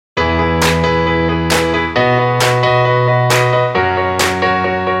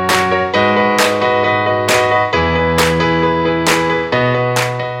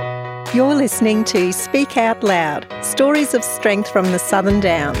listening to Speak Out Loud, Stories of Strength from the Southern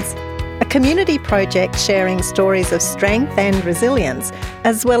Downs, a community project sharing stories of strength and resilience,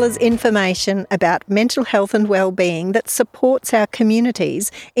 as well as information about mental health and well-being that supports our communities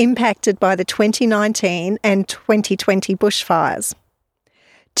impacted by the 2019 and 2020 bushfires.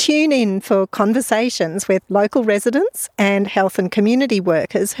 Tune in for conversations with local residents and health and community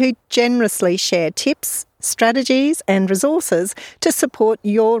workers who generously share tips, strategies and resources to support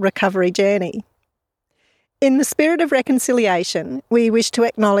your recovery journey. In the spirit of reconciliation, we wish to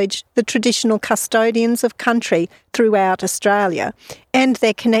acknowledge the traditional custodians of country throughout Australia and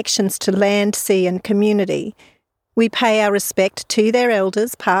their connections to land, sea and community. We pay our respect to their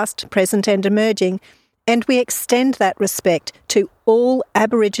elders, past, present and emerging, and we extend that respect to all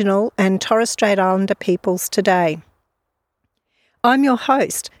Aboriginal and Torres Strait Islander peoples today. I'm your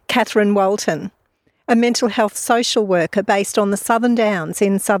host, Catherine Walton, a mental health social worker based on the Southern Downs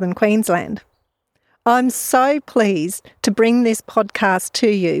in southern Queensland. I'm so pleased to bring this podcast to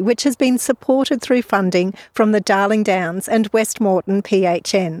you, which has been supported through funding from the Darling Downs and West Moreton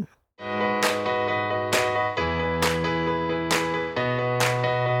PHN.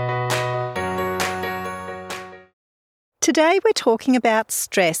 Today we're talking about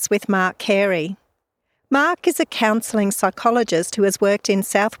stress with Mark Carey. Mark is a counselling psychologist who has worked in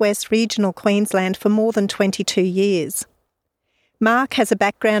southwest regional Queensland for more than 22 years. Mark has a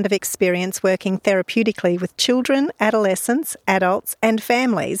background of experience working therapeutically with children, adolescents, adults and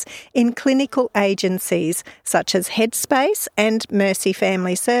families in clinical agencies such as Headspace and Mercy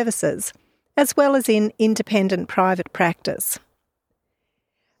Family Services, as well as in independent private practice.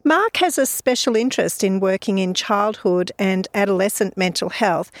 Mark has a special interest in working in childhood and adolescent mental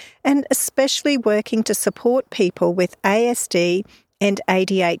health and especially working to support people with ASD and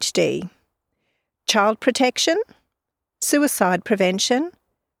ADHD. Child protection, suicide prevention,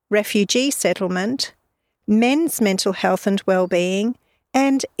 refugee settlement, men's mental health and well-being,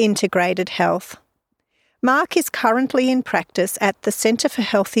 and integrated health. Mark is currently in practice at the Centre for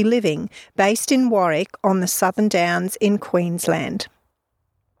Healthy Living, based in Warwick on the Southern Downs in Queensland.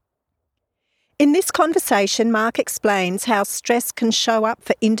 In this conversation, Mark explains how stress can show up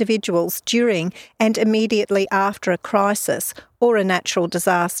for individuals during and immediately after a crisis or a natural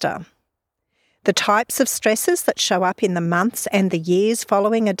disaster. The types of stresses that show up in the months and the years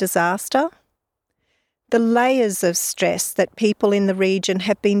following a disaster. The layers of stress that people in the region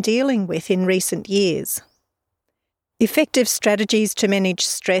have been dealing with in recent years. Effective strategies to manage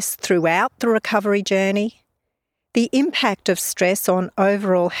stress throughout the recovery journey. The impact of stress on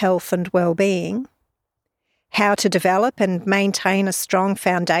overall health and well-being, how to develop and maintain a strong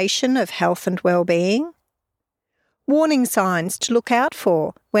foundation of health and well-being, warning signs to look out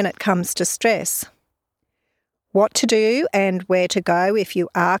for when it comes to stress, what to do and where to go if you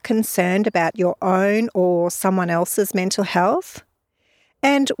are concerned about your own or someone else's mental health,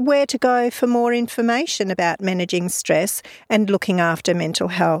 and where to go for more information about managing stress and looking after mental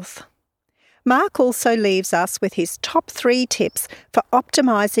health. Mark also leaves us with his top 3 tips for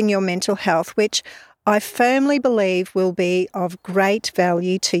optimising your mental health, which I firmly believe will be of great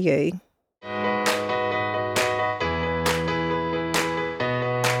value to you.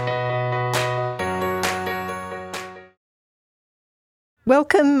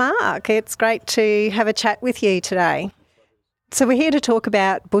 Welcome, Mark. It's great to have a chat with you today. So we're here to talk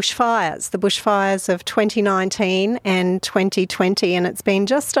about bushfires, the bushfires of 2019 and 2020, and it's been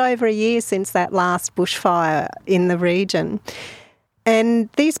just over a year since that last bushfire in the region. And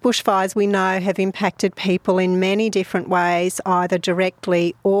these bushfires we know have impacted people in many different ways, either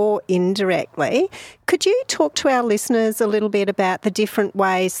directly or indirectly. Could you talk to our listeners a little bit about the different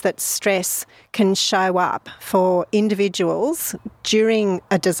ways that stress can show up for individuals during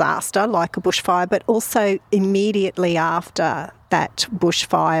a disaster like a bushfire, but also immediately after that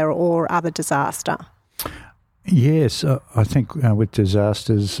bushfire or other disaster? Yes, I think with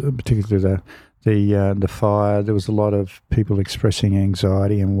disasters, particularly the fire, there was a lot of people expressing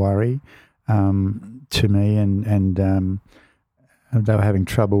anxiety and worry to me, and they were having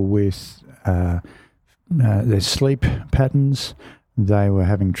trouble with their sleep patterns. They were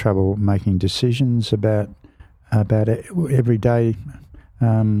having trouble making decisions about everyday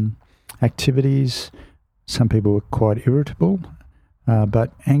activities. Some people were quite irritable,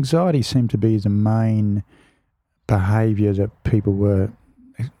 but anxiety seemed to be the main behaviour that people were,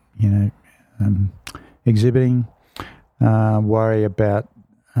 exhibiting. Worry about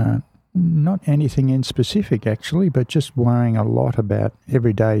not anything in specific actually, but just worrying a lot about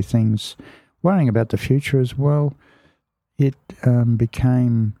everyday things, worrying about the future as well. It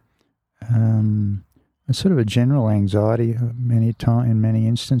became a sort of a general anxiety in many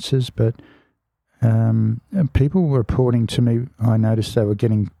instances, but people were reporting to me, I noticed they were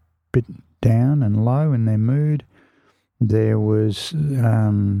getting a bit down and low in their mood. There was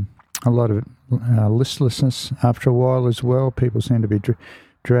a lot of listlessness after a while as well. People seemed to be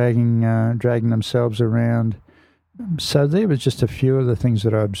dragging themselves around. So there was just a few of the things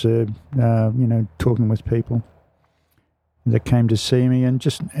that I observed, talking with people that came to see me and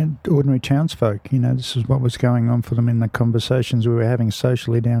ordinary townsfolk. This is what was going on for them in the conversations we were having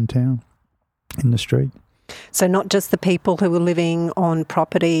socially downtown in the street. So not just the people who were living on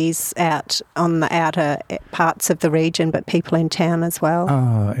properties out on the outer parts of the region, but people in town as well?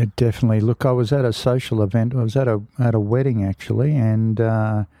 Oh, it definitely. Look, I was at a social event. I was at a wedding actually, and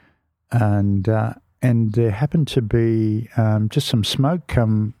there happened to be just some smoke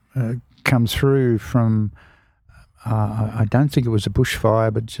come through from. I don't think it was a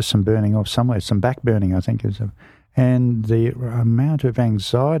bushfire, but just some burning off somewhere, some back burning, I think is. And the amount of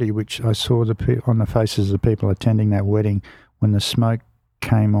anxiety which I saw on the faces of the people attending that wedding when the smoke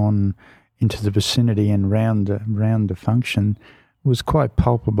came on into the vicinity and round the function was quite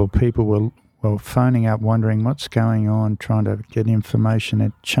palpable. People were phoning up, wondering what's going on, trying to get information.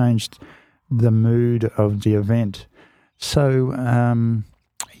 It changed the mood of the event. So,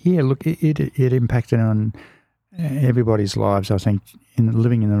 look, it impacted on everybody's lives, I think,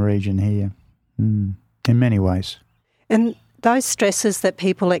 living in the region here. In many ways. And those stresses that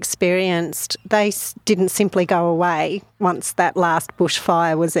people experienced, they didn't simply go away once that last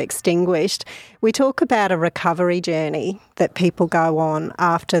bushfire was extinguished. We talk about a recovery journey that people go on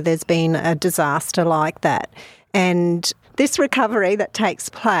after there's been a disaster like that. And this recovery that takes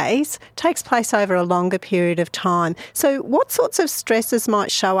place over a longer period of time. So what sorts of stresses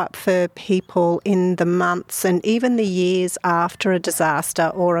might show up for people in the months and even the years after a disaster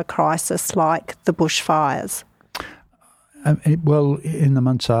or a crisis like the bushfires? Well, in the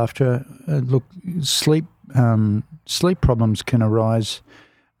months after, look, sleep problems can arise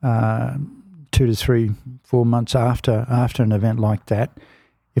 2 to 3, 4 months after an event like that.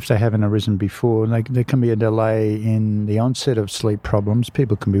 If they haven't arisen before, there can be a delay in the onset of sleep problems.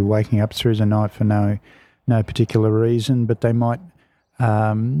 People can be waking up through the night for no particular reason, but they might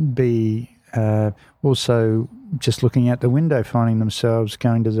be also just looking out the window, finding themselves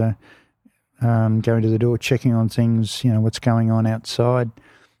going to the door, checking on things, what's going on outside.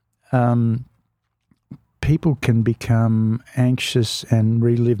 People can become anxious and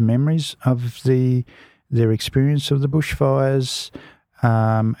relive memories of their experience of the bushfires.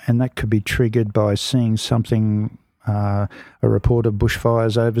 And that could be triggered by seeing something, a report of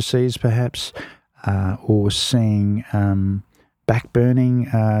bushfires overseas perhaps, or seeing back burning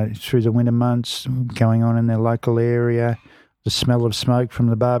through the winter months going on in their local area, the smell of smoke from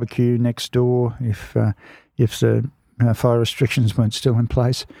the barbecue next door if the fire restrictions weren't still in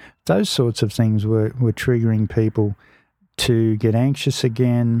place. Those sorts of things were triggering people to get anxious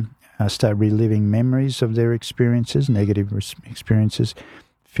again, start reliving memories of their experiences, negative experiences,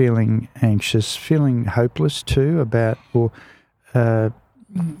 feeling anxious, feeling hopeless too about that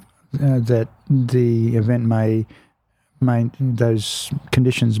the event those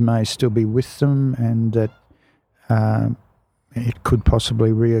conditions may still be with them and that it could possibly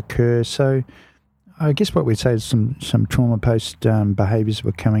reoccur. So I guess what we'd say is some trauma post behaviours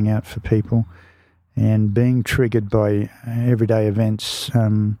were coming out for people and being triggered by everyday events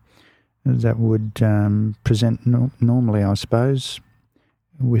that would present normally, I suppose,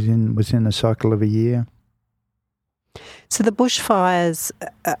 within the cycle of a year. So the bushfires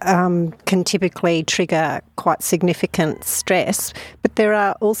can typically trigger quite significant stress, but there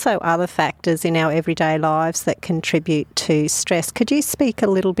are also other factors in our everyday lives that contribute to stress. Could you speak a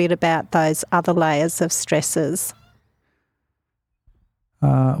little bit about those other layers of stresses?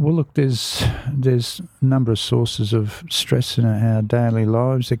 Well, look, there's a number of sources of stress in our daily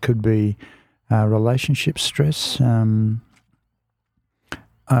lives. It could be relationship stress. The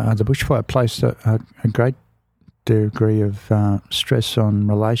bushfire placed a great degree of stress on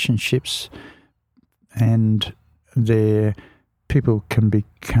relationships, and people can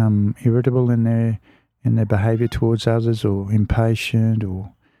become irritable in their behaviour towards others, or impatient,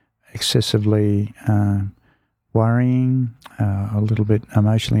 or excessively worrying, a little bit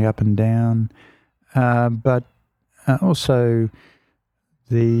emotionally up and down, but also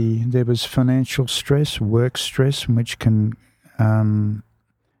there was financial stress, work stress, which can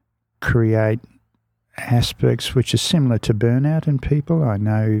create aspects which are similar to burnout in people. I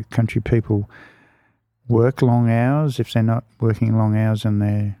know country people work long hours. If they're not working long hours on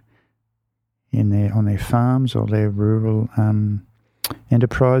their farms or their rural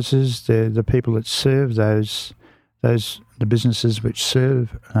enterprises, the people that serve those the businesses which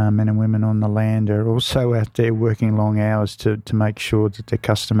serve men and women on the land are also out there working long hours to make sure that their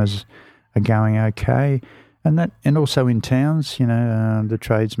customers are going okay, and also in towns, the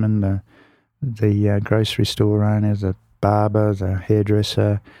tradesman, the grocery store owner, the barber, the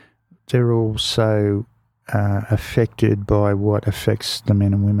hairdresser, they're also affected by what affects the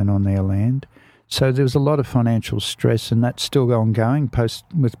men and women on their land. So there was a lot of financial stress, and that's still ongoing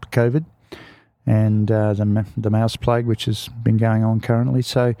with COVID and the mouse plague, which has been going on currently.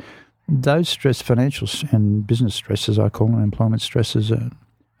 So those financial and business stresses, I call them, employment stresses, are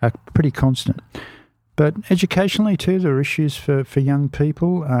pretty constant. But educationally too, there are issues for young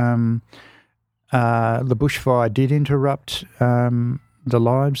people. The bushfire did interrupt the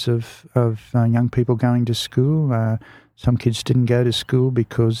lives of young people going to school. Some kids didn't go to school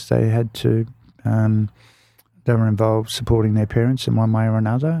because they had to. They were involved supporting their parents in one way or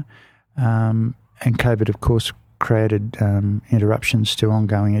another. And COVID, of course, created interruptions to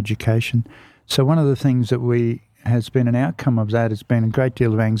ongoing education. So one of the things that has been an outcome of that has been a great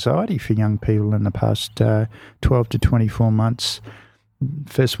deal of anxiety for young people in the past 12 to 24 months,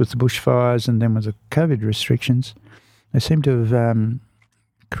 first with the bushfires and then with the COVID restrictions. They seem to have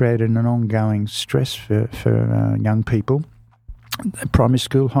created an ongoing stress for young people, primary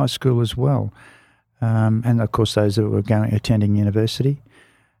school, high school as well, and of course those that were attending university.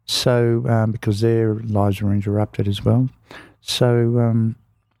 So because their lives were interrupted as well. So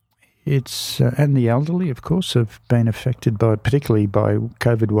it's and the elderly, of course, have been affected particularly by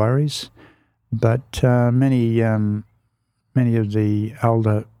COVID worries. But many of the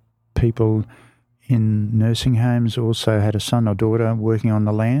older people in nursing homes also had a son or daughter working on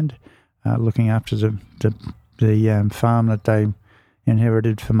the land, looking after the farm that they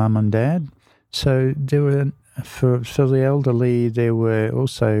inherited from mum and dad. So there were for the elderly there were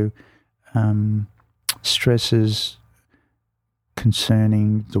also stresses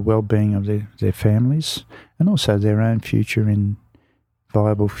concerning the well-being of their families and also their own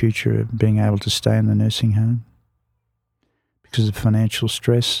viable future of being able to stay in the nursing home because of financial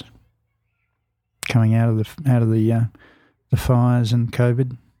stress coming out of the fires and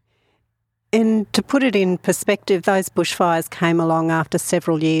COVID. And to put it in perspective, those bushfires came along after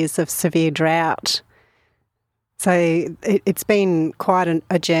several years of severe drought. So it's been quite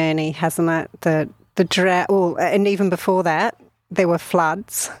a journey, hasn't it? The drought, and even before that, there were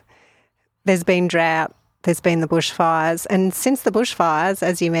floods. There's been drought. There's been the bushfires. And since the bushfires,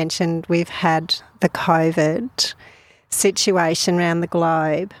 as you mentioned, we've had the COVID situation around the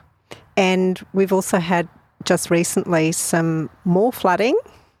globe. And we've also had just recently some more flooding,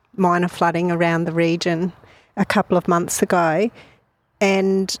 minor flooding around the region a couple of months ago.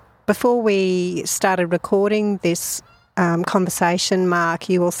 And before we started recording this conversation, Mark,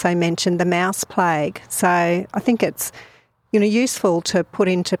 you also mentioned the mouse plague. So I think it's useful to put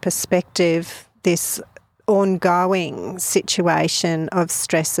into perspective this ongoing situation of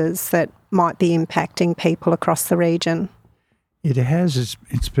stresses that might be impacting people across the region. It has.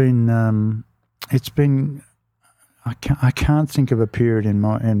 It's been. I can't think of a period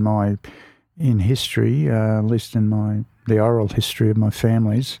in history, at least in the oral history of my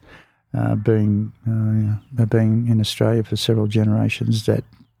family's, being in Australia for several generations, that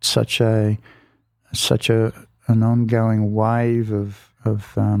such an ongoing wave of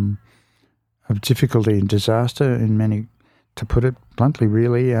difficulty and disaster in many, to put it bluntly,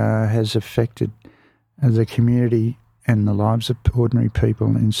 really has affected the community and the lives of ordinary people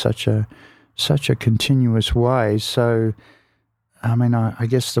in such a continuous way. So, I mean, I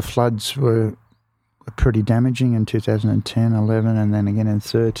guess the floods were pretty damaging in 2010, 11, and then again in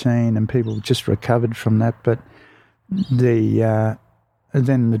 13, and people just recovered from that. But then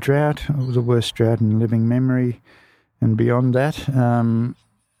the drought, the worst drought in living memory, and beyond that,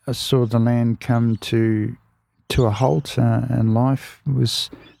 I saw the land come to a halt, and life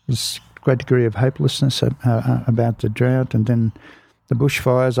was great degree of hopelessness about the drought. And then the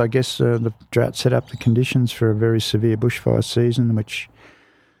bushfires, I guess the drought set up the conditions for a very severe bushfire season, which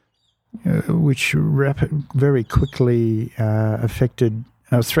very quickly threatened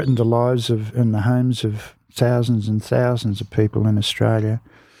the lives and the homes of thousands and thousands of people in Australia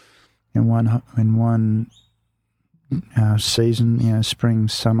in one season, spring,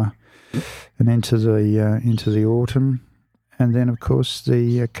 summer, and into the autumn. And then, of course,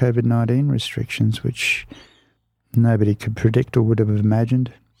 the COVID-19 restrictions, which nobody could predict or would have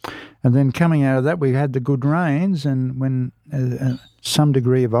imagined. And then coming out of that, we had the good rains, and when some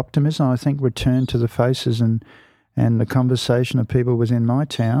degree of optimism, I think, returned to the faces and the conversation of people within my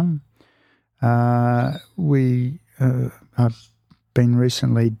town. I've been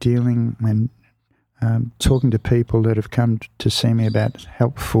recently dealing talking to people that have come to see me about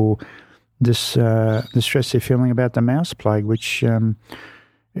help for this the stress they're feeling about the mouse plague, which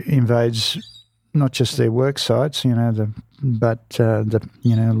invades not just their work sites, but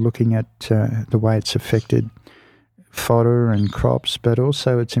looking at the way it's affected fodder and crops, but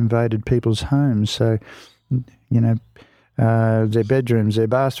also it's invaded people's homes. So, their bedrooms, their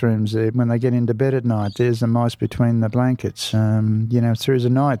bathrooms, when they get into bed at night, there's the mice between the blankets. Through the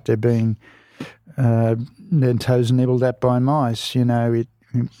night, they're being their toes nibbled at by mice.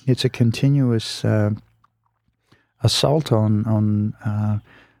 It's a continuous assault on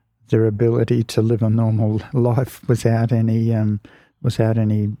their ability to live a normal life without any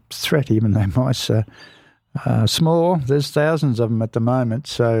threat. Even though mice are small, there's thousands of them at the moment.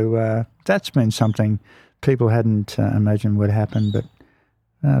 So that's been something people hadn't imagined would happen. But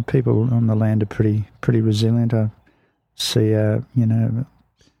people on the land are pretty resilient. I see,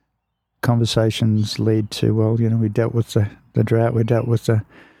 conversations lead to, we dealt with the drought, we dealt with the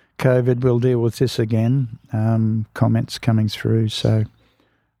COVID, we'll deal with this again. Comments coming through. So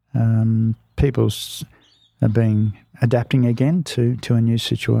people are adapting again to a new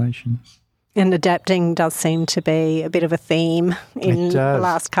situation. And adapting does seem to be a bit of a theme in the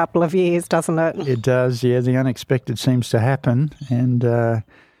last couple of years, doesn't it? It does, yeah. The unexpected seems to happen, and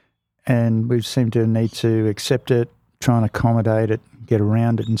we seem to need to accept it, try and accommodate it, get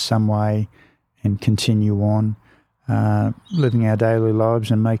around it in some way, and continue on living our daily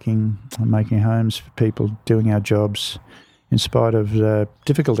lives and making homes for people, doing our jobs in spite of the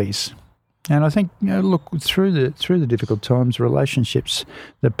difficulties. And I think, look, through the difficult times, relationships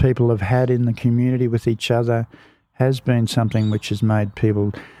that people have had in the community with each other has been something which has made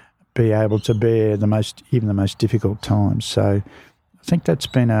people be able to bear even the most difficult times. So I think that's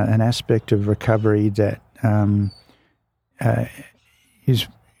been an aspect of recovery that is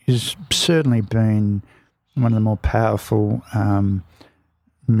certainly been one of the more powerful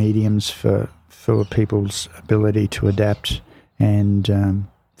mediums for people's ability to adapt and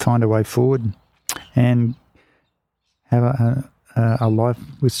find a way forward and have a life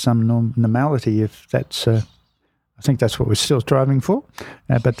with some normality. If that's, I think that's what we're still striving for,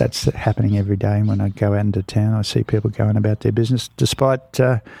 but that's happening every day. When I go out into town, I see people going about their business despite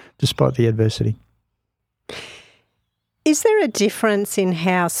the adversity. Is there a difference in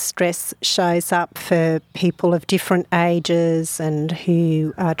how stress shows up for people of different ages and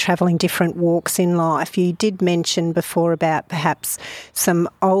who are travelling different walks in life? You did mention before about perhaps some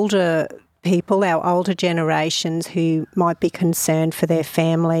older people, our older generations, who might be concerned for their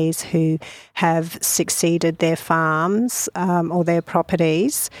families who have succeeded their farms or their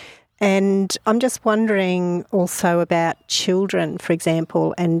properties. And I'm just wondering also about children, for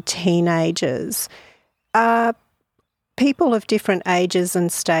example, and teenagers. People of different ages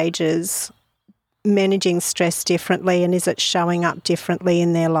and stages managing stress differently, and is it showing up differently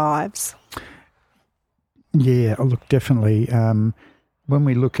in their lives? Yeah, look, definitely. When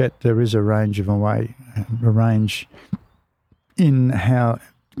we look at, there is a range in how,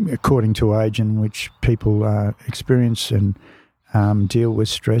 according to age, in which people experience and deal with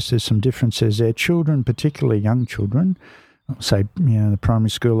stress. There's some differences there. Children, particularly young children, say the primary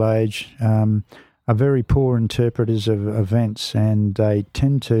school age, are very poor interpreters of events, and they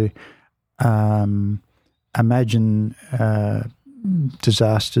tend to imagine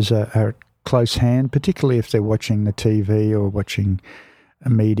disasters are at close hand, particularly if they're watching the TV or watching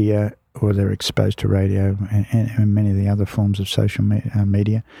media, or they're exposed to radio and many of the other forms of social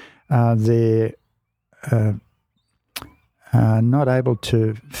media. They're not able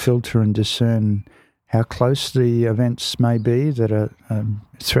to filter and discern how close the events may be that are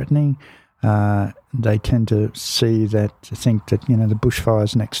threatening. They tend to think that the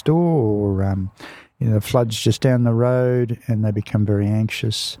bushfire's next door, or the flood's just down the road, and they become very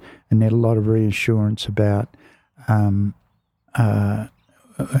anxious and need a lot of reassurance about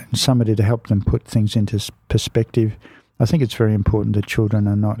somebody to help them put things into perspective. I think it's very important that children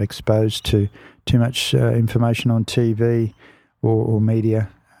are not exposed to too much information on TV or media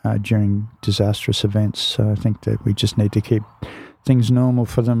during disastrous events. So I think that we just need to keep things normal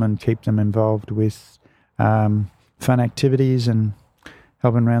for them and keep them involved with fun activities and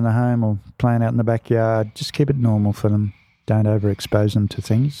helping around the home or playing out in the backyard. Just keep it normal for them. Don't overexpose them to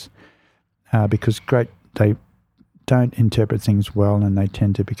things because they don't interpret things well, and they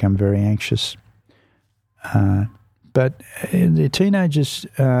tend to become very anxious. But the teenagers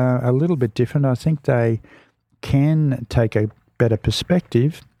are a little bit different. I think they can take a better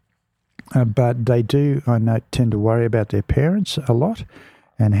perspective, but they do, I know, tend to worry about their parents a lot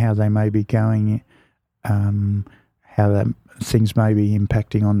and how they may be going, things may be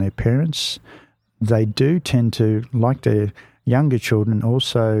impacting on their parents. they do tend to, like their younger children,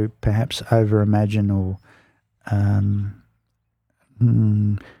 also perhaps over-imagine or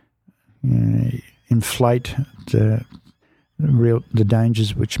inflate the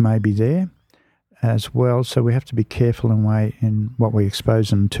dangers which may be there as well. So we have to be careful in what we expose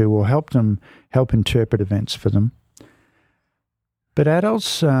them to, or help interpret events for them. But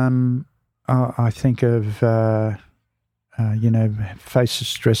adults, I think of face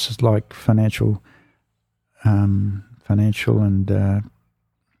stresses like financial and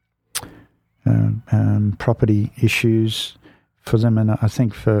property issues for them, and I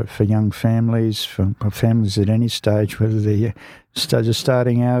think for young families, for families at any stage, whether they're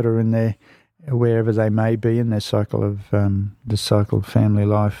starting out or in their wherever they may be in their cycle of family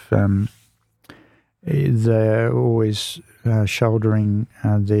life, they're always shouldering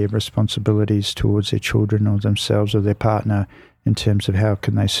their responsibilities towards their children or themselves or their partner in terms of how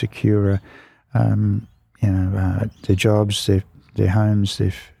can they secure their jobs, their homes,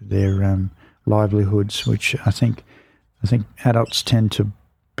 their livelihoods, which I think adults tend to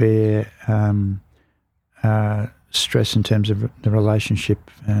bear stress in terms of the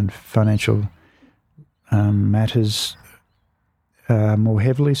relationship and financial matters more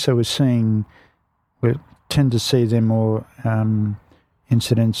heavily. So we tend to see them more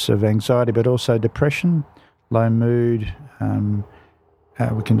incidents of anxiety, but also depression, low mood.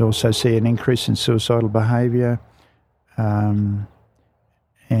 We can also see an increase in suicidal behaviour, and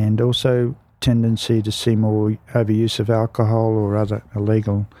also tendency to see more overuse of alcohol or other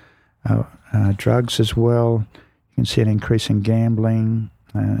illegal drugs as well. You can see an increase in gambling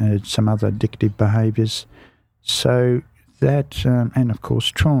and some other addictive behaviours. So that, and of course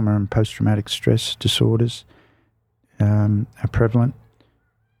trauma and post-traumatic stress disorders are prevalent.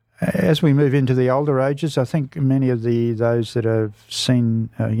 As we move into the older ages, I think many of those that have seen,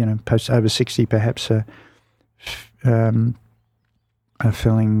 post over 60 perhaps are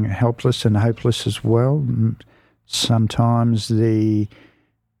feeling helpless and hopeless as well. Sometimes the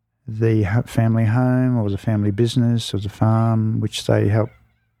family home or the family business or the farm, which they helped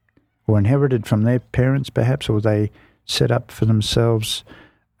or inherited from their parents perhaps, or they set up for themselves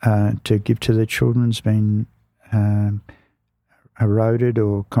to give to their children, has been eroded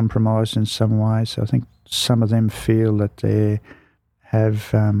or compromised in some way. So I think some of them feel that they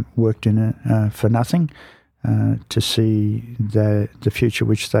have worked in it for nothing, to see the future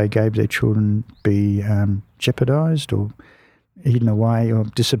which they gave their children be jeopardised or eaten away or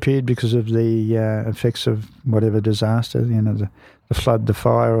disappeared because of the effects of whatever disaster, the flood, the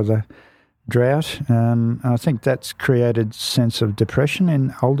fire or the drought. I think that's created a sense of depression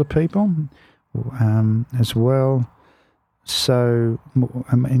in older people as well. So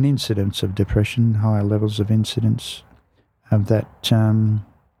an incidence of depression, higher levels of incidence of that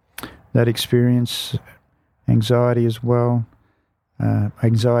experience, anxiety as well,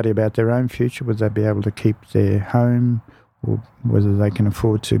 anxiety about their own future, whether they be able to keep their home or whether they can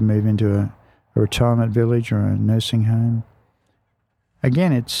afford to move into a retirement village or a nursing home.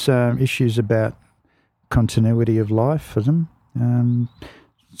 Again, it's issues about continuity of life for them,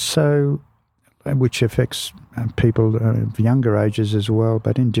 which affects people of younger ages as well,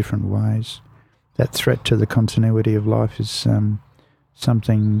 but in different ways. That threat to the continuity of life is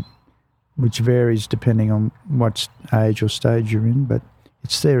something which varies depending on what age or stage you're in, but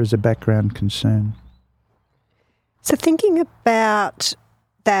it's there as a background concern. So thinking about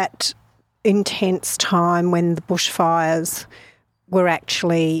that intense time when the bushfires were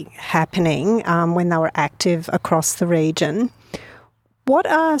actually happening, when they were active across the region, what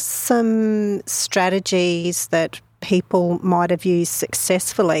are some strategies that people might have used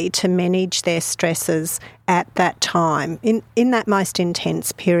successfully to manage their stresses at that time, in that most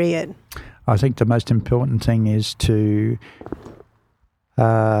intense period? I think the most important thing is to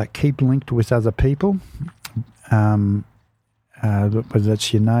keep linked with other people, whether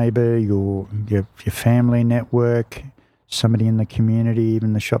that's your neighbour, your family network, somebody in the community,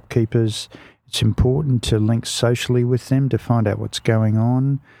 even the shopkeepers. It's important to link socially with them to find out what's going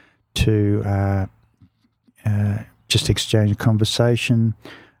on, to just exchange a conversation.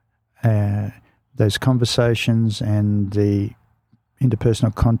 Those conversations and the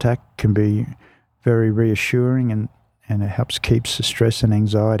interpersonal contact can be very reassuring, and it helps keep the stress and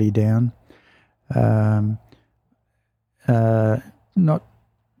anxiety down. I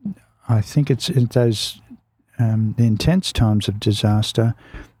think it's in those the intense times of disaster.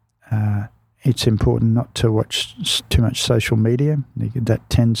 It's important not to watch too much social media. That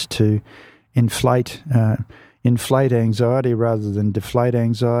tends to inflate anxiety rather than deflate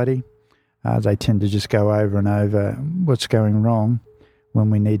anxiety. They tend to just go over and over what's going wrong when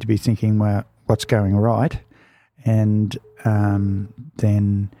we need to be thinking, well, what's going right, and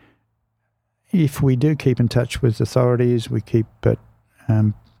then if we do keep in touch with authorities,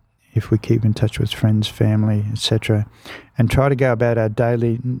 if we keep in touch with friends, family, etc., and try to go about our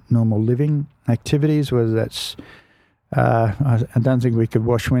daily normal living activities, whether that's I don't think we could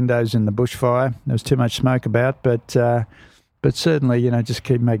wash windows in the bushfire. There was too much smoke about, but certainly, just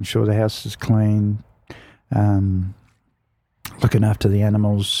keep making sure the house is clean, looking after the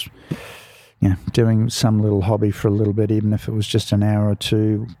animals, doing some little hobby for a little bit, even if it was just an hour or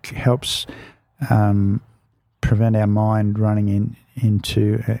two, helps prevent our mind running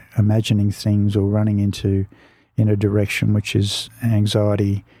into imagining things or running in a direction which is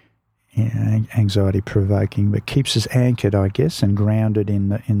anxiety provoking, but keeps us anchored, I guess, and grounded in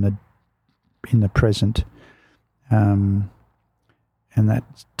the present. And that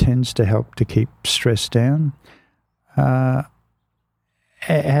tends to help to keep stress down.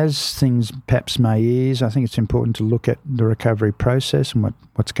 As things perhaps may ease, I think it's important to look at the recovery process and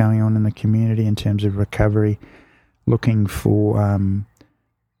what's going on in the community in terms of recovery, looking for,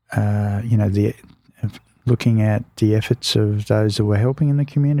 looking at the efforts of those that were helping in the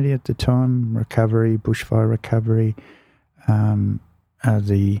community at the time, recovery, bushfire recovery,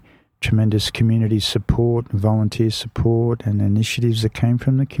 the tremendous community support, volunteer support and initiatives that came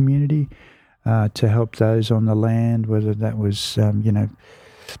from the community to help those on the land, whether that was,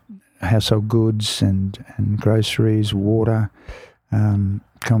 household goods and groceries, water,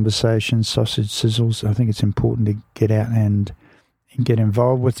 conversations, sausage sizzles. I think it's important to get out and get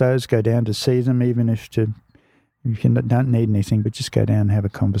involved with those, go down to see them, even if you don't need anything, but just go down and have a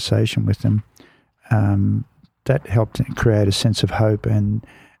conversation with them. That helped create a sense of hope and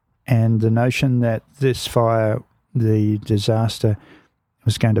the notion that this fire, the disaster,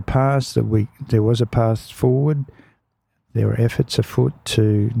 was going to pass, that there was a path forward. There were efforts afoot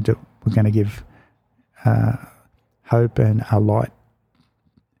that were going to give hope and a light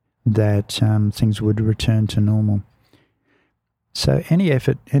that things would return to normal. So any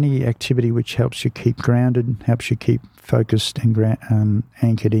effort, any activity which helps you keep grounded, helps you keep focused and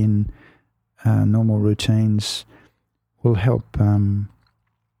anchored in normal routines will help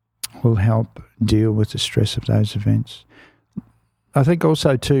deal with the stress of those events. I think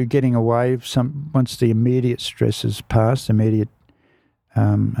also too, getting away once the immediate stress is past, immediate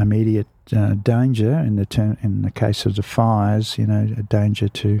danger in the case of the fires, a danger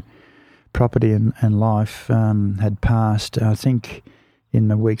to property and life had passed. I think in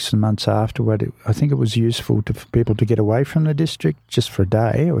the weeks and months afterward, I think it was useful for people to get away from the district just for a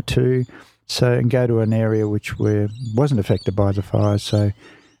day or two, and go to an area which wasn't affected by the fire, so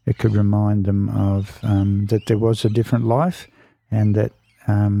it could remind them of that there was a different life and that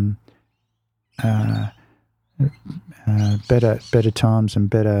better times and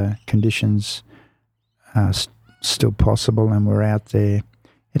better conditions are still possible, and we're out there.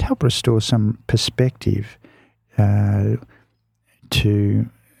 It helped restore some perspective to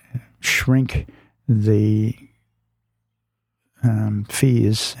shrink the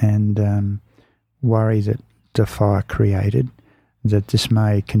fears and worry that the fire created, that this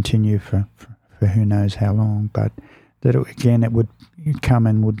may continue for who knows how long, but that it would come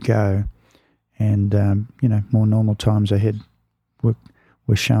and would go, and more normal times ahead.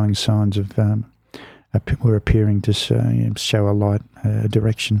 We're showing signs of we're appearing to show a light, a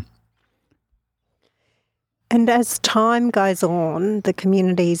direction. And as time goes on, the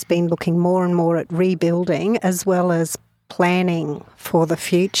community's been looking more and more at rebuilding as well as planning for the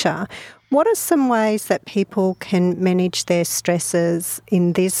future. What are some ways that people can manage their stresses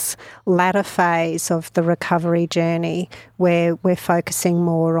in this latter phase of the recovery journey, where we're focusing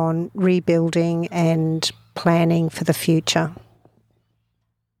more on rebuilding and planning for the future?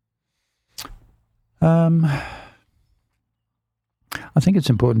 I think it's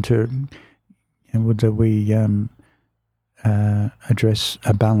important that we address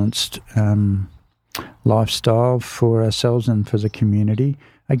a balanced lifestyle for ourselves and for the community.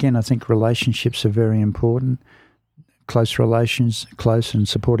 Again, I think relationships are very important. Close and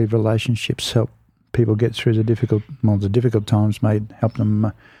supportive relationships help people get through the difficult times may help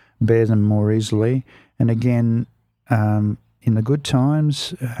them bear them more easily. And again, in the good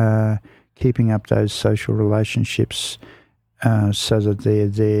times, keeping up those social relationships so that they're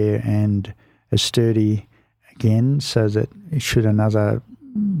there and as sturdy again, so that should another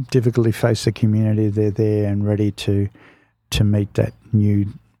difficulty face the community, they're there and ready to meet that new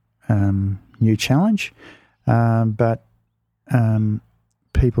challenge. But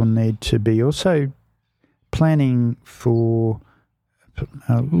people need to be also planning for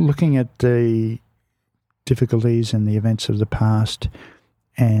looking at the difficulties and the events of the past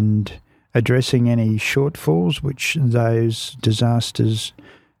and addressing any shortfalls which those disasters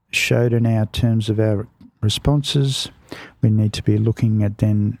showed in our terms of our responses. We need to be looking at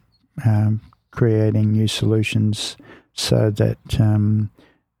then creating new solutions so that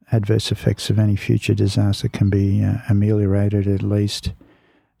adverse effects of any future disaster can be ameliorated at least.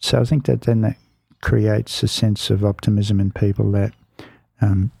 So I think that then that creates a sense of optimism in people that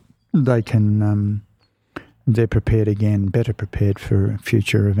they can, they're prepared again, better prepared for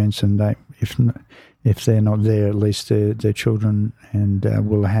future events, and they, if they're not there, at least their children and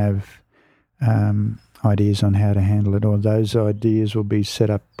will have ideas on how to handle it, or those ideas will be set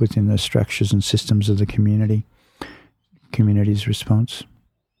up within the structures and systems of the community's response.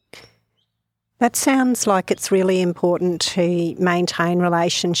 That sounds like it's really important to maintain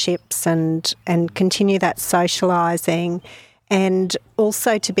relationships and continue that socialising, and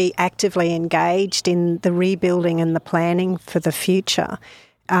also to be actively engaged in the rebuilding and the planning for the future,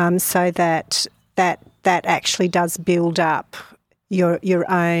 so that actually does build up your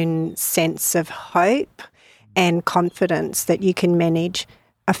own sense of hope and confidence that you can manage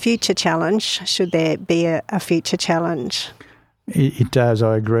a future challenge, should there be a future challenge. It does.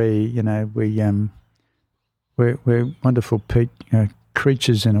 I agree. You know, we're wonderful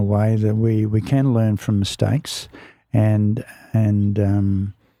creatures in a way that we can learn from mistakes, and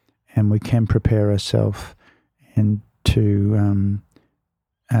we can prepare ourselves and to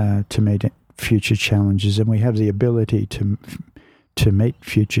meet future challenges, and we have the ability to meet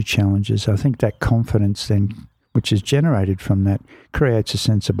future challenges. I think that confidence then, which is generated from that, creates a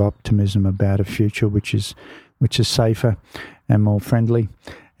sense of optimism about a future which is safer and more friendly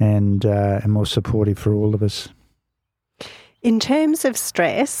and more supportive for all of us. In terms of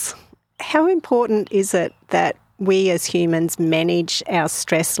stress, how important is it that we as humans manage our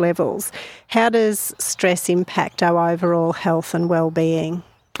stress levels? How does stress impact our overall health and well-being?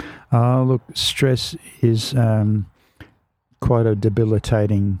 Look, stress is quite a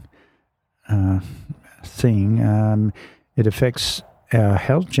debilitating thing. It affects our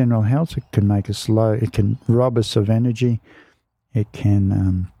health, general health. It can make us low. It can rob us of energy. It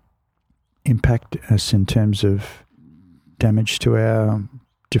can impact us in terms of damage to our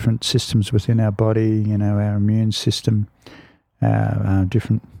different systems within our body, you know, our immune system, our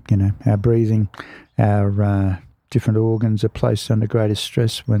different, you know, our breathing, our different organs are placed under greater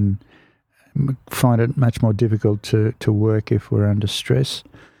stress when we find it much more difficult to work if we're under stress.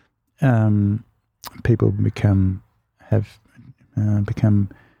 People become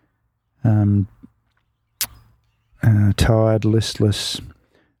tired, listless.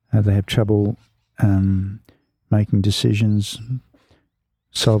 They have trouble making decisions,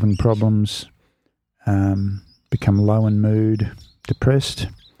 solving problems, become low in mood, depressed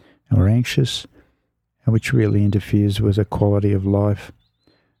or anxious, which really interferes with the quality of life.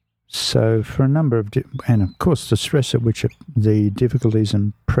 So for a number of, and of course the stress at which the difficulties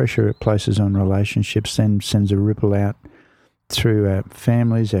and pressure it places on relationships then sends a ripple out through our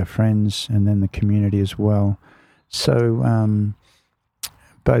families, our friends, and then the community as well. So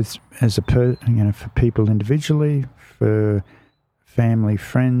both as for people individually, for family,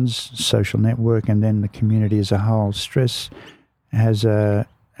 friends, social network, and then the community as a whole, stress has a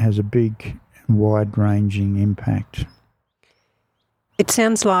big, wide-ranging impact. It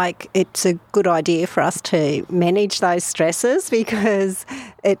sounds like it's a good idea for us to manage those stresses, because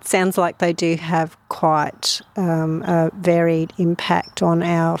it sounds like they do have quite a varied impact on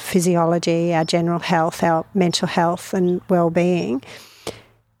our physiology, our general health, our mental health and well-being.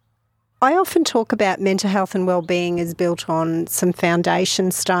 I often talk about mental health and well-being as built on some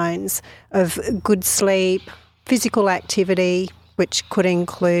foundation stones of good sleep, physical activity, which could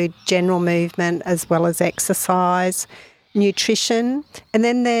include general movement as well as exercise, nutrition, and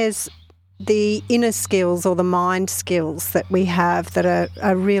then there's the inner skills or the mind skills that we have that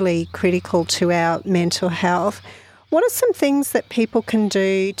are really critical to our mental health. What are some things that people can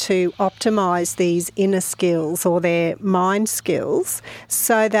do to optimise these inner skills or their mind skills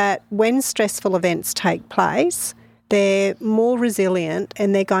so that when stressful events take place, they're more resilient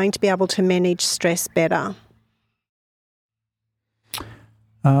and they're going to be able to manage stress better?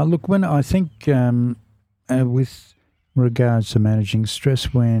 Look, when I think with regards to managing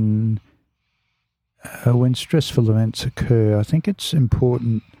stress, when stressful events occur, I think it's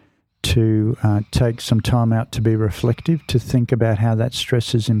important to take some time out to be reflective, to think about how that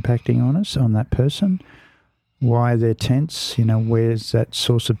stress is impacting on us, on that person, why they're tense, where's that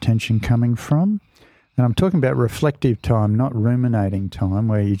source of tension coming from. And I'm talking about reflective time, not ruminating time,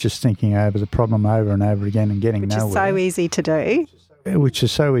 where you're just thinking over the problem over and over again and getting nowhere. Which is so easy to do. Which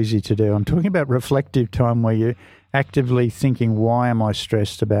is so easy to do. I'm talking about reflective time where you're actively thinking, why am I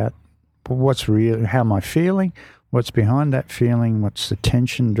stressed about what's real, how am I feeling, what's behind that feeling, what's the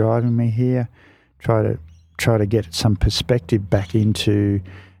tension driving me here. Try to get some perspective back into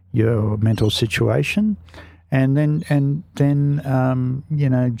your mental situation, and then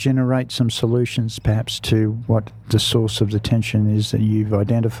generate some solutions perhaps to what the source of the tension is that you've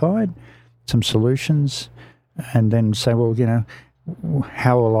identified, some solutions, and then say, well,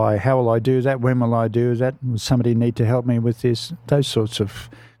 how will I do that? When will I do that? Will somebody need to help me with this? Those sorts of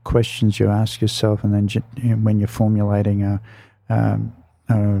questions you ask yourself, and then when you're formulating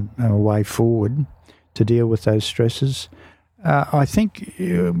a way forward to deal with those stresses. I think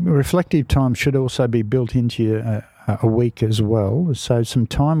reflective time should also be built into a week as well. So some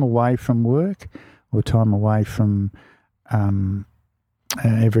time away from work or time away from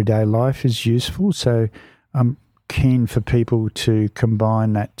everyday life is useful. So I'm keen for people to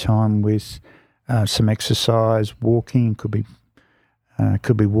combine that time with some exercise, walking. Could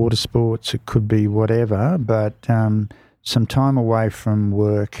be water sports. It could be whatever. But some time away from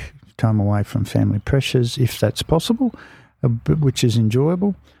work, time away from family pressures, if that's possible, which is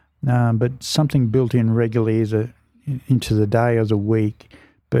enjoyable, but something built in regularly into the day or the week,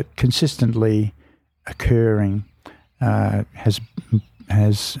 but consistently occurring has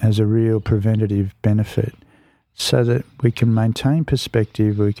a real preventative benefit, so that we can maintain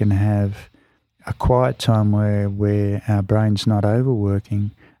perspective. We can have a quiet time where our brain's not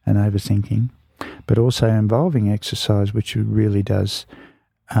overworking and overthinking, but also involving exercise, which really does.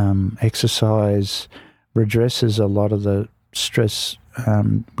 Exercise redresses a lot of the stress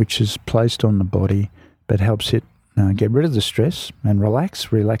which is placed on the body, but helps it get rid of the stress and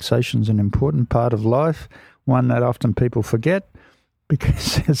relax. Relaxation is an important part of life, one that often people forget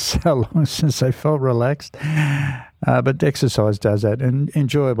because it's so long since they felt relaxed. But exercise does that, and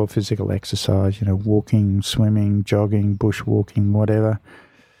enjoyable physical exercise, walking, swimming, jogging, bushwalking, whatever.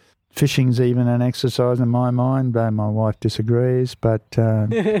 Fishing's even an exercise in my mind, though my wife disagrees, but...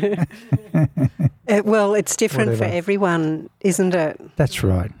 well, it's different for everyone, isn't it? That's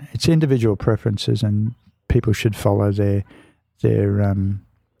right. It's individual preferences, and people should follow their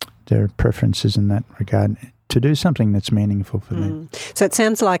preferences in that regard to do something that's meaningful for them. So it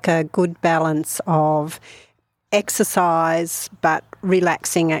sounds like a good balance of exercise but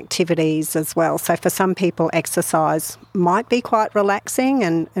relaxing activities as well. So for some people, exercise might be quite relaxing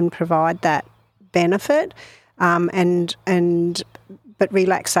and provide that benefit, but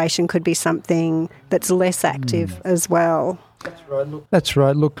relaxation could be something that's less active as well. That's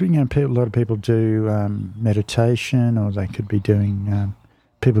right. Look, a lot of people do meditation, or they could be doing.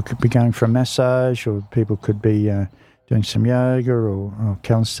 People could be going for a massage, or people could be doing some yoga or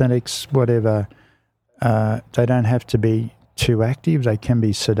calisthenics, whatever. They don't have to be too active. They can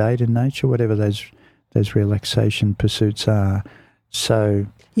be sedate in nature, whatever those relaxation pursuits are. So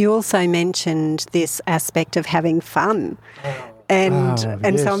you also mentioned this aspect of having fun, and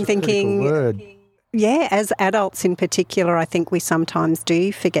so I'm thinking, yeah, as adults in particular, I think we sometimes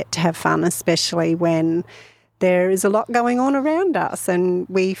do forget to have fun, especially when there is a lot going on around us, and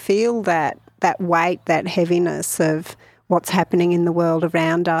we feel that weight, that heaviness of what's happening in the world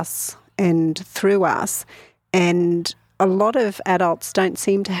around us and through us, and a lot of adults don't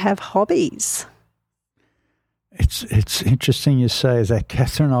seem to have hobbies. It's interesting you say that,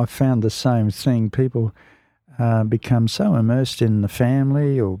 Catherine. I found the same thing. People become so immersed in the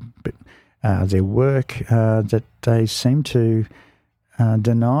family or their work that they seem to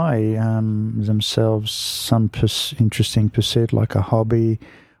deny themselves some interesting pursuit like a hobby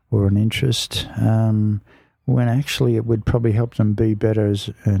or an interest, when actually it would probably help them be better as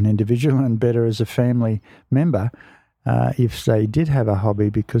an individual and better as a family member if they did have a hobby,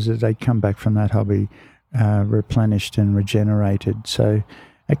 because they come back from that hobby replenished and regenerated. So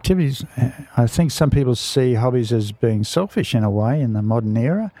activities, I think some people see hobbies as being selfish in a way in the modern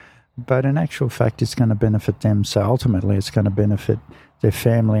era, but in actual fact it's going to benefit them. So ultimately it's going to benefit their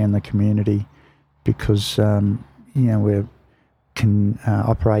family and the community, because we can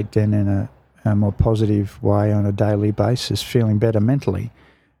operate then in a more positive way on a daily basis, feeling better mentally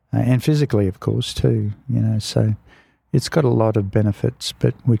and physically, of course, too. So it's got a lot of benefits,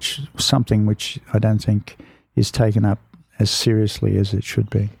 but which I don't think is taken up as seriously as it should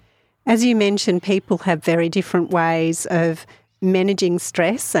be. As you mentioned, people have very different ways of managing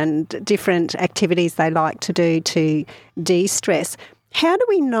stress and different activities they like to do to de-stress. How do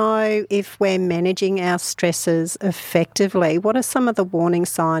we know if we're managing our stresses effectively? What are some of the warning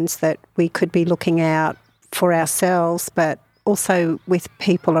signs that we could be looking out for ourselves, but also with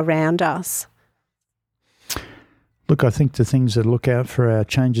people around us? Look, I think the things that look out for are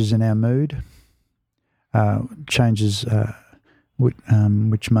changes in our mood, changes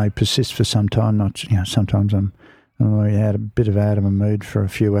which may persist for some time. Not, sometimes I'm a bit out of a mood for a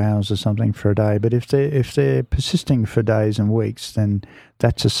few hours or something for a day. But if they're persisting for days and weeks, then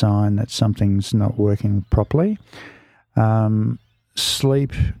that's a sign that something's not working properly.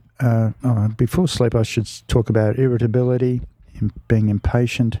 Sleep. Before sleep, I should talk about irritability, being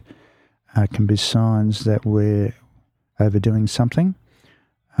impatient. Can be signs that we're overdoing something,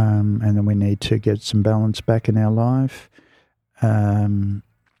 and then we need to get some balance back in our life.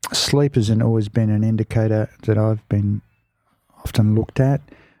 Sleep has always been an indicator that I've been often looked at.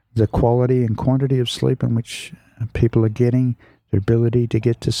 The quality and quantity of sleep in which people are getting, their ability to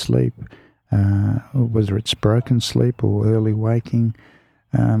get to sleep, whether it's broken sleep or early waking.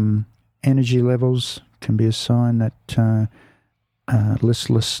 Energy levels can be a sign that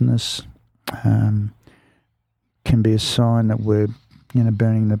listlessness can be a sign that we're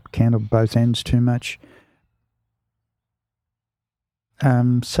burning the candle at both ends too much.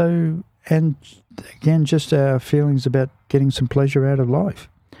 So, and again, just our feelings about getting some pleasure out of life.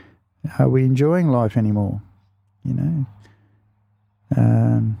 Are we enjoying life anymore?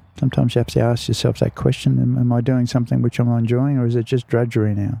 Sometimes you have to ask yourself that question, am I doing something which I'm enjoying, or is it just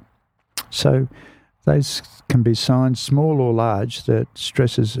drudgery now? So those can be signs, small or large, that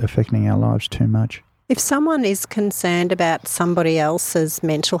stress is affecting our lives too much. If someone is concerned about somebody else's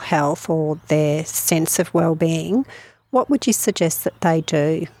mental health or their sense of well-being, what would you suggest that they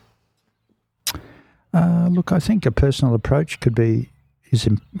do? Look, I think a personal approach is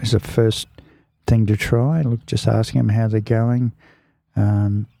a first thing to try. Look, just asking them how they're going.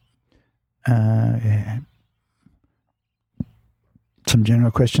 Some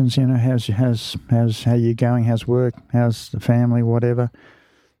general questions, how's how you going? How's work? How's the family? Whatever.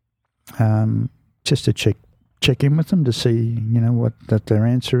 Just to check in with them to see, what that their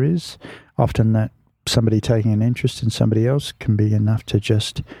answer is. Often that somebody taking an interest in somebody else can be enough to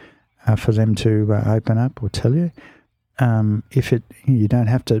just for them to open up or tell you. You don't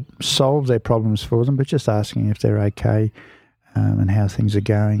have to solve their problems for them, but just asking if they're okay and how things are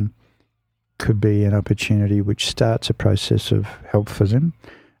going could be an opportunity which starts a process of help for them.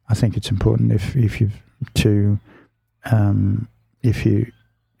 I think it's important if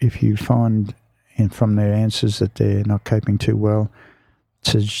you find from their answers that they're not coping too well,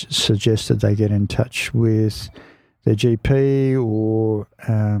 to suggest that they get in touch with their GP or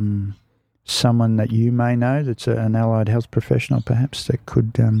someone that you may know that's an allied health professional, perhaps, that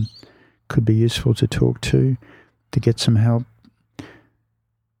could be useful to talk to get some help.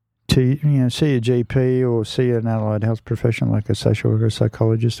 To see a GP or see an allied health professional like a social worker,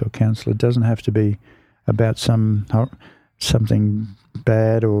 psychologist, or counsellor. It doesn't have to be about something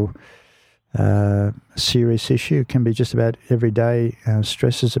bad or a serious issue. It can be just about everyday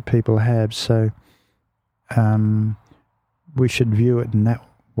stresses that people have. So we should view it in that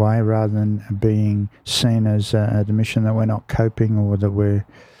way rather than being seen as an admission that we're not coping or that we're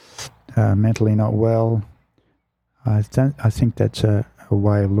mentally not well. I think that's a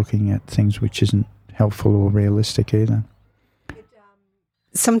way of looking at things which isn't helpful or realistic either.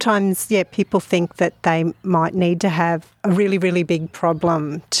 Sometimes, people think that they might need to have a really, really big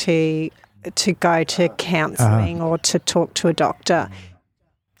problem to go to counselling or to talk to a doctor.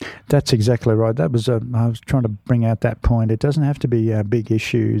 That's exactly right. I was trying to bring out that point. It doesn't have to be a big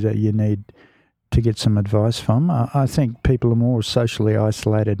issue that you need to get some advice from. I think people are more socially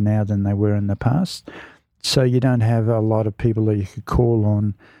isolated now than they were in the past. So you don't have a lot of people that you could call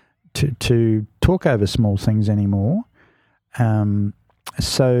on to talk over small things anymore.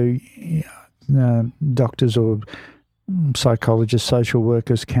 So doctors or psychologists, social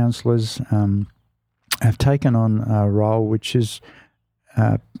workers, counsellors have taken on a role which is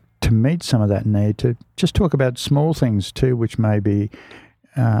to meet some of that need, to just talk about small things too, which may be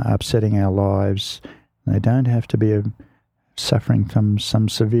upsetting our lives. They don't have to be suffering from some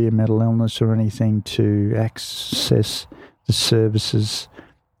severe mental illness or anything to access the services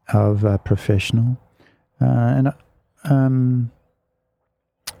of a professional. And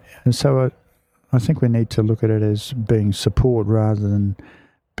so I think we need to look at it as being support rather than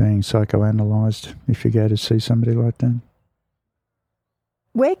being psychoanalysed if you go to see somebody like that.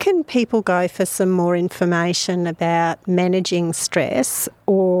 Where can people go for some more information about managing stress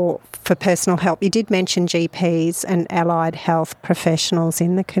or for personal help? You did mention GPs and allied health professionals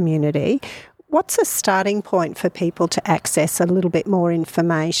in the community. What's a starting point for people to access a little bit more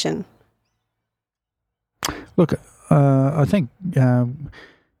information? Look, I think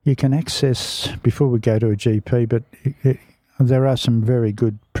you can access, before we go to a GP, but there are some very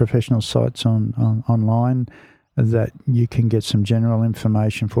good professional sites online that you can get some general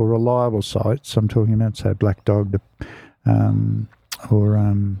information for, reliable sites. I'm talking about, say, Black Dog, or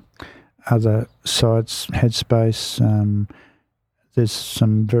other sites, Headspace. There's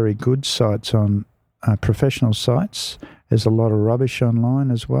some very good sites on professional sites. There's a lot of rubbish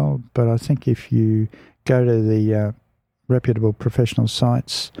online as well, but I think if you go to the reputable professional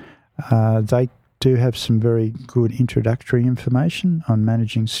sites, they do have some very good introductory information on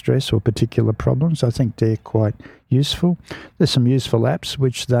managing stress or particular problems. I think they're quite useful. There's some useful apps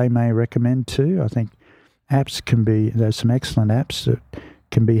which they may recommend too. I think there's some excellent apps that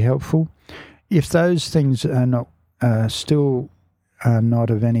can be helpful. If those things are not still not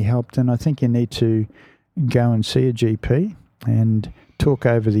of any help, then I think you need to go and see a GP and talk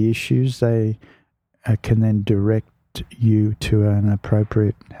over the issues. They can then direct you to an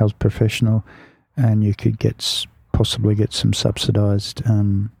appropriate health professional, and you could possibly get some subsidised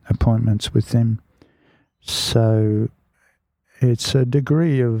appointments with them. So it's a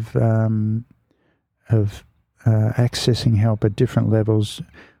degree of accessing help at different levels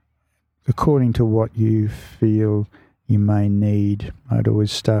according to what you feel you may need. I'd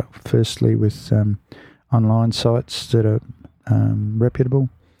always start firstly with online sites that are reputable,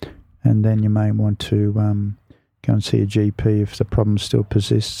 and then you may want to go and see a GP if the problem still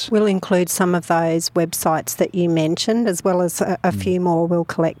persists. We'll include some of those websites that you mentioned, as well as a few more we'll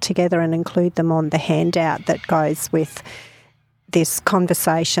collect together and include them on the handout that goes with this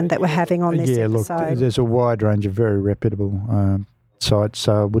conversation that we're having on this episode. Look, there's a wide range of very reputable sites,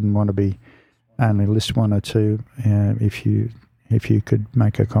 so I wouldn't want to only list one or two. If you could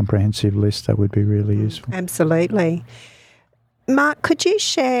make a comprehensive list, that would be really useful. Absolutely. Mark, could you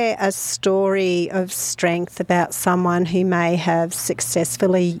share a story of strength about someone who may have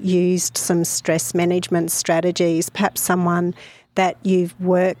successfully used some stress management strategies, perhaps someone that you've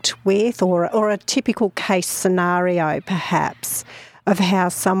worked with, or a typical case scenario perhaps of how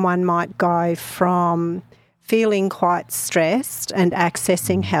someone might go from feeling quite stressed and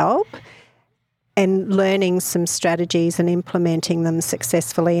accessing help and learning some strategies and implementing them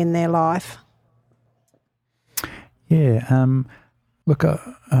successfully in their life? Yeah, look,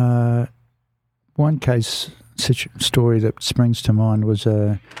 one story that springs to mind was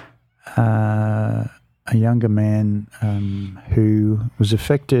a younger man who was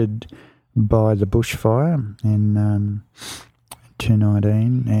affected by the bushfire in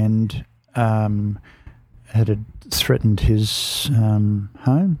 2019 and had threatened his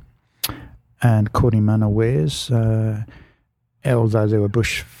home and caught him unawares. Although there were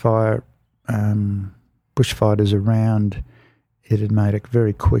bushfighters around, it had made a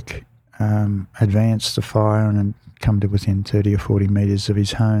very quick advance, the fire, and had come to within 30 or 40 metres of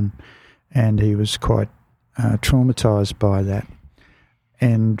his home. And he was quite traumatised by that.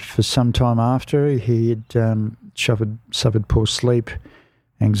 And for some time after, he had suffered poor sleep,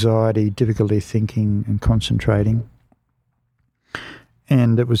 anxiety, difficulty thinking and concentrating.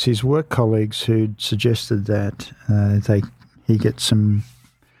 And it was his work colleagues who'd suggested that he get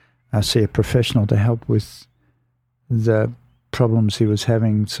see a professional to help with the problems he was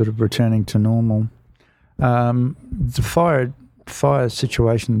having, sort of returning to normal. The fire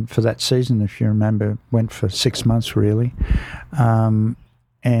situation for that season, if you remember, went for 6 months really.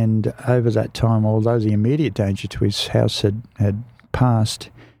 And over that time, although the immediate danger to his house had passed,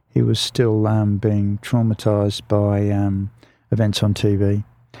 he was still being traumatised by events on TV.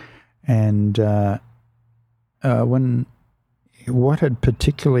 And what had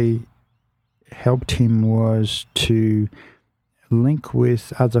particularly helped him was to link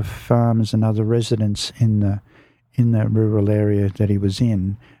with other farmers and other residents in the rural area that he was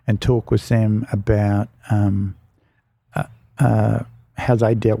in, and talk with them about how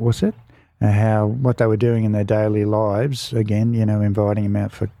they dealt with it, what they were doing in their daily lives. Again, inviting him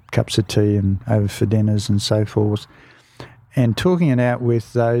out for cups of tea and over for dinners and so forth, and talking it out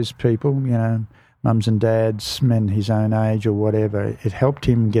with those people, mums and dads, men his own age or whatever. It helped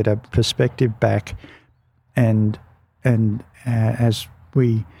him get a perspective back, and as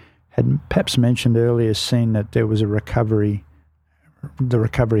we had perhaps mentioned earlier, seen that there was a recovery. The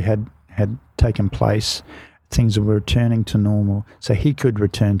recovery had taken place. Things were returning to normal, so he could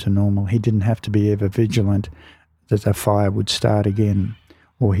return to normal. He didn't have to be ever vigilant that the fire would start again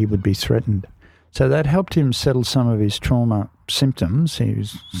or he would be threatened. So that helped him settle some of his trauma symptoms. He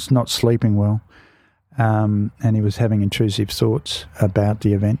was not sleeping well, and he was having intrusive thoughts about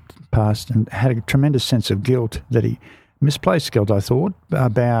the event past, and had a tremendous sense of guilt, misplaced guilt, I thought,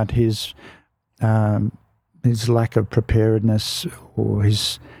 about his lack of preparedness or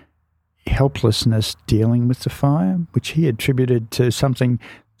his helplessness dealing with the fire, which he attributed to something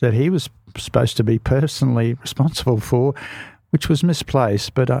that he was supposed to be personally responsible for, which was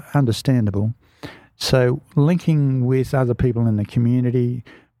misplaced but understandable. So linking with other people in the community,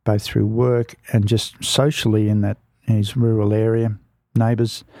 both through work and just socially in his rural area,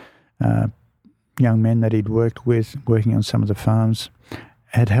 neighbours, young men that he'd worked with, working on some of the farms,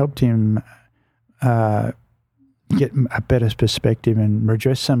 had helped him get a better perspective and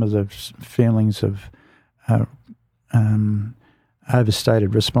redress some of the feelings of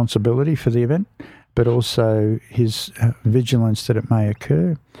overstated responsibility for the event, but also his vigilance that it may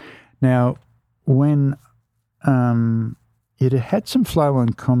occur. Now, when it had some flow-on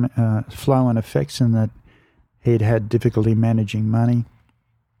effects in that he'd had difficulty managing money,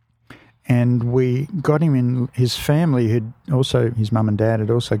 and we got him in. His family his mum and dad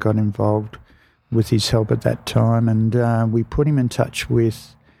had also got involved with his help at that time, and we put him in touch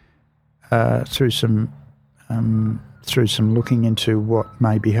with through some looking into what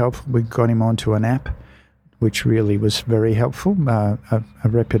may be helpful. We got him onto an app, which really was very helpful, a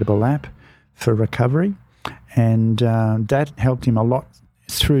reputable app for recovery, and that helped him a lot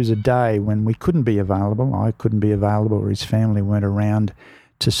through the day when we couldn't be available. I couldn't be available, or his family weren't around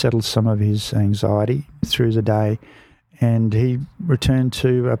to settle some of his anxiety through the day, and he returned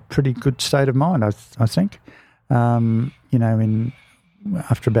to a pretty good state of mind, I think. After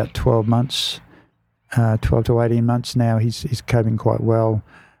about 12 to 18 months now, he's coping quite well.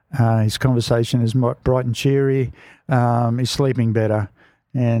 His conversation is bright and cheery. He's sleeping better,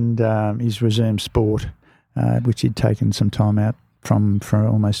 and he's resumed sport, which he'd taken some time out from for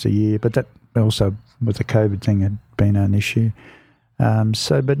almost a year. But that also, with the COVID thing, had been an issue.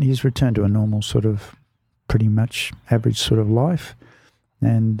 But he's returned to a normal sort of, pretty much average sort of life,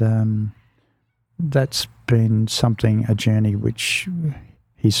 and that's been a journey which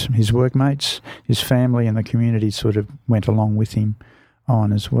his workmates, his family and the community sort of went along with him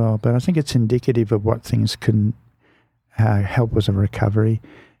on as well. But I think it's indicative of what things can help with a recovery.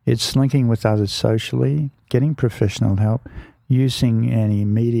 It's linking with others socially, getting professional help, using any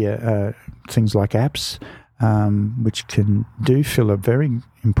media, things like apps, which can fill a very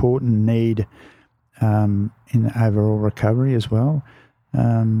important need in overall recovery as well,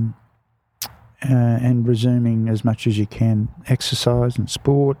 and resuming as much as you can exercise and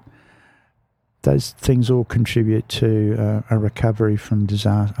sport. Those things all contribute to a recovery from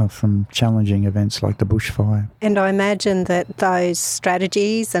disaster, from challenging events like the bushfire. And I imagine that those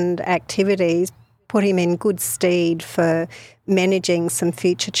strategies and activities put him in good stead for managing some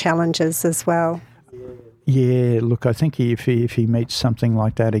future challenges as well. Yeah, look, I think if he meets something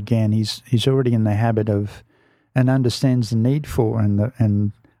like that again, he's already in the habit of, and understands the need for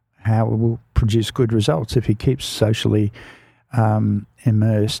and how it will produce good results if he keeps socially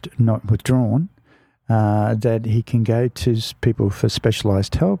immersed, not withdrawn, that he can go to people for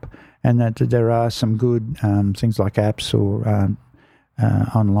specialised help, and that there are some good things like apps or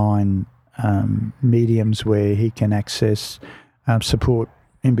online mediums where he can access support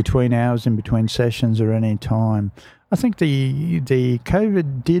in between hours, in between sessions, or any time. I think the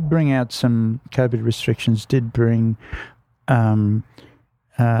COVID did bring out COVID restrictions did bring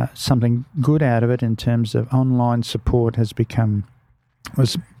something good out of it in terms of online support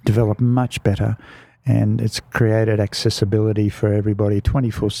was developed much better, and it's created accessibility for everybody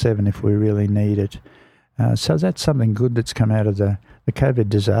 24/7 if we really need it. So that's something good that's come out of the COVID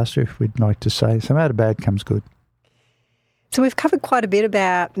disaster, if we'd like to say. So out of bad comes good. So we've covered quite a bit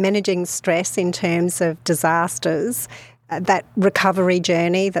about managing stress in terms of disasters, that recovery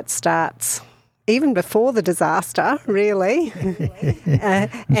journey that starts even before the disaster, really,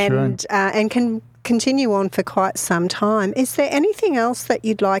 and can continue on for quite some time. Is there anything else that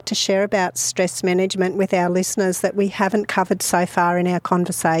you'd like to share about stress management with our listeners that we haven't covered so far in our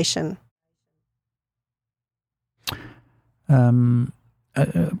conversation?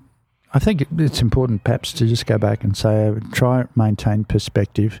 I think it's important perhaps to just go back and say, try maintain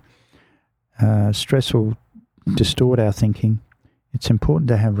perspective. Stress will distort our thinking. It's important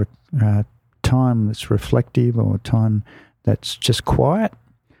to have time that's reflective, or time that's just quiet,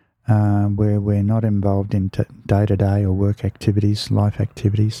 where we're not involved in day-to-day or work activities, life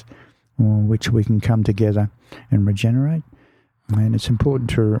activities, which we can come together and regenerate. And it's important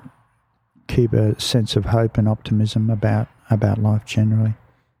to keep a sense of hope and optimism about life generally.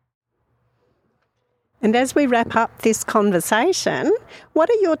 And as we wrap up this conversation, what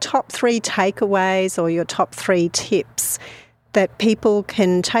are your top 3 takeaways or your top 3 tips that people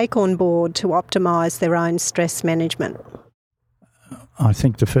can take on board to optimise their own stress management? I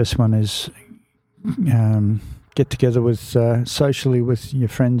think the first one is get together socially with your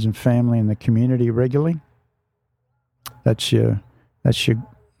friends and family and the community regularly. That's the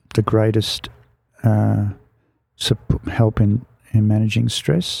greatest help in managing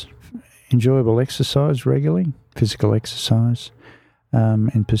stress. enjoyable exercise regularly, physical exercise,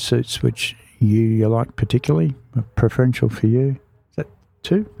 in pursuits which you like particularly, preferential for you. Is that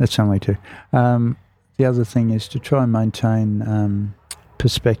 2? That's only 2. The other thing is to try and maintain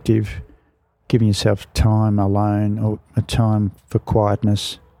perspective, giving yourself time alone or a time for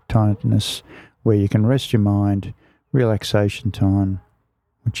quietness, where you can rest your mind, relaxation time,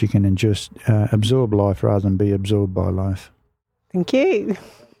 which you can just absorb life rather than be absorbed by life. Thank you.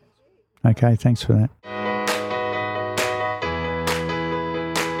 Okay, thanks for that.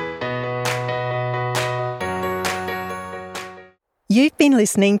 You've been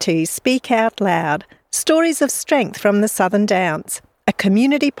listening to Speak Out Loud, Stories of Strength from the Southern Downs, a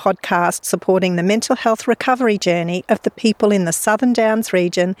community podcast supporting the mental health recovery journey of the people in the Southern Downs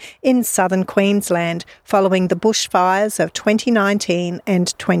region in southern Queensland following the bushfires of 2019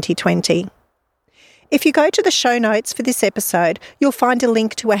 and 2020. If you go to the show notes for this episode, you'll find a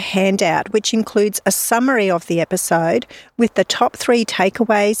link to a handout which includes a summary of the episode with the top 3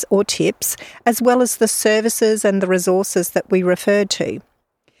 takeaways or tips, as well as the services and the resources that we referred to.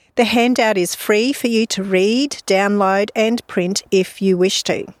 The handout is free for you to read, download and print if you wish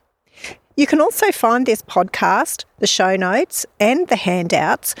to. You can also find this podcast, the show notes and the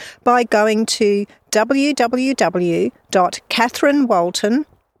handouts by going to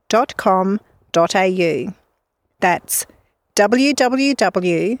www.catherinewalton.com.au. That's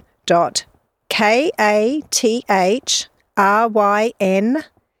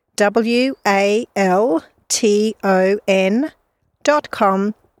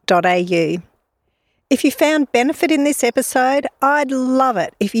If you found benefit in this episode, I'd love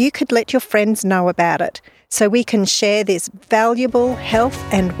it if you could let your friends know about it so we can share this valuable health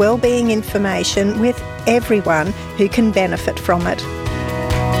and wellbeing information with everyone who can benefit from it.